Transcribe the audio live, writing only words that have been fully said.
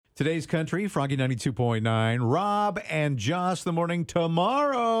Today's country, Froggy 92.9. Rob and Joss, the morning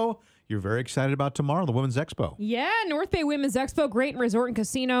tomorrow. You're very excited about tomorrow, the Women's Expo. Yeah, North Bay Women's Expo, great resort and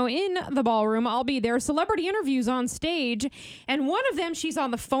casino in the ballroom. I'll be there. Celebrity interviews on stage. And one of them, she's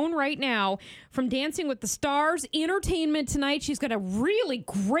on the phone right now from Dancing with the Stars. Entertainment tonight. She's got a really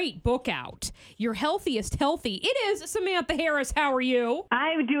great book out. Your Healthiest Healthy. It is Samantha Harris. How are you?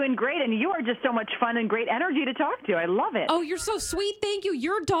 I'm doing great, and you are just so much fun and great energy to talk to. I love it. Oh, you're so sweet. Thank you.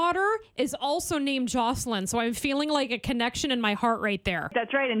 Your daughter is also named Jocelyn, so I'm feeling like a connection in my heart right there.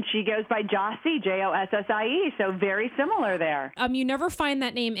 That's right, and she goes by Jossie, Jossie, so very similar there. You never find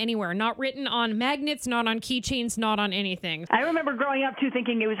that name anywhere. Not written on magnets, not on keychains, not on anything. I remember growing up, too,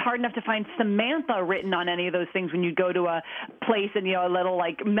 thinking it was hard enough to find Samantha written on any of those things when you go to a place and, a little,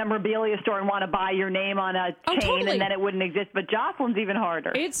 memorabilia store and want to buy your name on a chain, totally. And then it wouldn't exist. But Jocelyn's even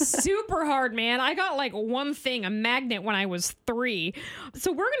harder. It's super hard, man. I got, one thing, a magnet, when I was 3.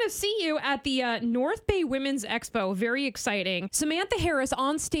 So we're going to see you at the North Bay Women's Expo. Very exciting. Samantha Harris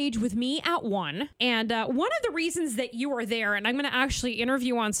on stage with me at 1. And one of the reasons that you are there, and I'm going to actually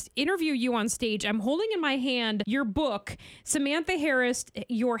interview you on stage, I'm holding in my hand your book, Samantha Harris,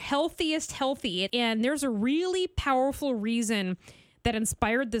 Your Healthiest Healthy. And there's a really powerful reason that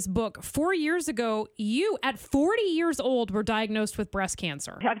inspired this book. 4 years ago, you, at 40 years old, were diagnosed with breast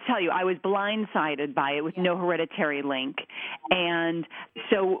cancer. I have to tell you, I was blindsided by it with no hereditary link. And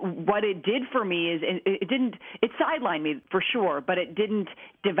so what it did for me is it sidelined me for sure, but it didn't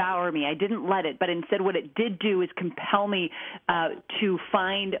devour me. I didn't let it. But instead what it did do is compel me to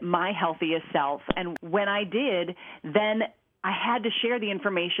find my healthiest self. And when I did, then I had to share the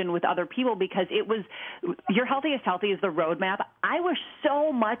information with other people because it was Your Healthiest Healthy is the roadmap. I wish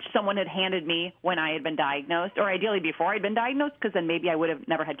so much someone had handed me when I had been diagnosed, or ideally before I'd been diagnosed, because then maybe I would have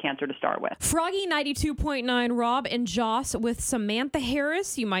never had cancer to start with. Froggy 92.9, Rob and Joss with Samantha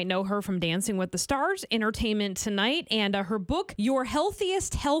Harris. You might know her from Dancing with the Stars, Entertainment Tonight, and her book, Your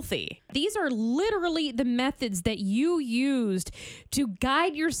Healthiest Healthy. These are literally the methods that you used to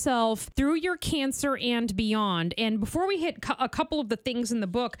guide yourself through your cancer and beyond. And before we hit a couple of the things in the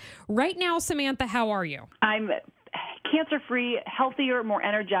book, right now, Samantha, how are you? I'm cancer-free, healthier, more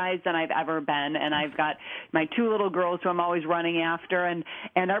energized than I've ever been, and I've got my 2 little girls who I'm always running after, and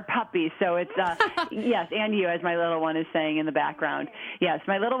our puppies. So it's yes, and you, as my little one is saying in the background. Yes,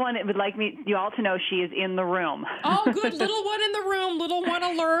 my little one would like you all to know she is in the room. Oh, good, little one in the room, little one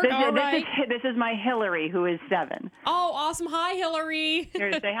alert. This is my Hillary, who is 7. Oh, awesome! Hi, Hillary.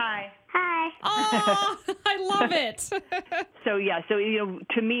 Here to say hi. Hi. Oh, I love it. So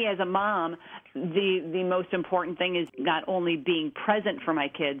to me as a mom, the most important thing is not only being present for my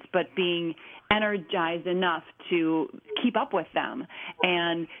kids, but being energized enough to keep up with them.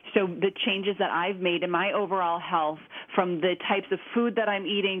 And so the changes that I've made in my overall health, from the types of food that I'm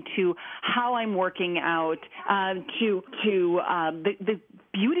eating to how I'm working out, to the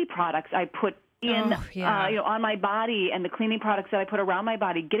beauty products I put in, on my body, and the cleaning products that I put around my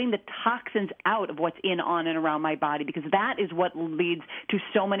body, getting the toxins out of what's on and around my body, because that is what leads to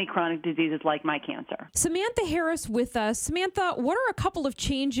so many chronic diseases like my cancer. Samantha Harris with us. Samantha, what are a couple of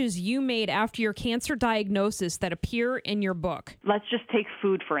changes you made after your cancer diagnosis that appear in your book? Let's just take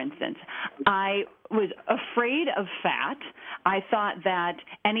food, for instance. I was afraid of fat. I thought that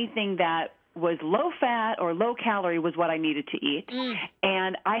anything that was low fat or low calorie was what I needed to eat.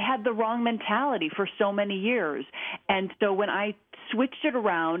 And I had the wrong mentality for so many years. And so when I switched it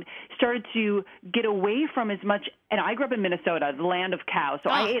around, started to get away from as much, and I grew up in Minnesota, the land of cows, so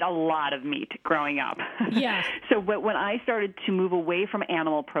I ate a lot of meat growing up. Yeah. So when I started to move away from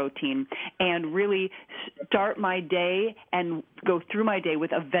animal protein and really start my day and go through my day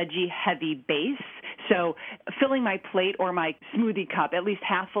with a veggie-heavy base, so filling my plate or my smoothie cup at least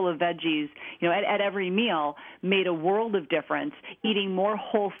half full of veggies, at every meal made a world of difference. Eating more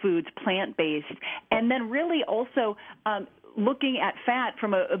whole foods, plant-based, and then really also looking at fat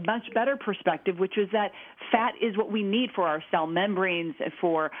from a much better perspective, which is that fat is what we need for our cell membranes,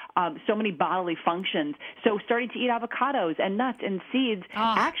 for so many bodily functions. So starting to eat avocados and nuts and seeds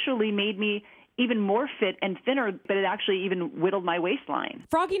actually made me even more fit and thinner, but it actually even whittled my waistline.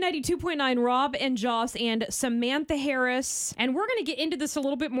 Froggy 92.9, Rob and Joss and Samantha Harris. And we're going to get into this a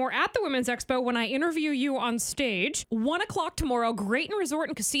little bit more at the Women's Expo when I interview you on stage. 1 o'clock tomorrow, Great Resort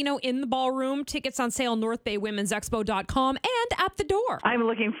and Casino in the ballroom. Tickets on sale, northbaywomensexpo.com and at the door. I'm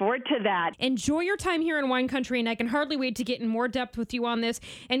looking forward to that. Enjoy your time here in wine country, and I can hardly wait to get in more depth with you on this.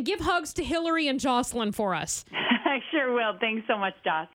 And give hugs to Hillary and Jocelyn for us. I sure will. Thanks so much, Joss.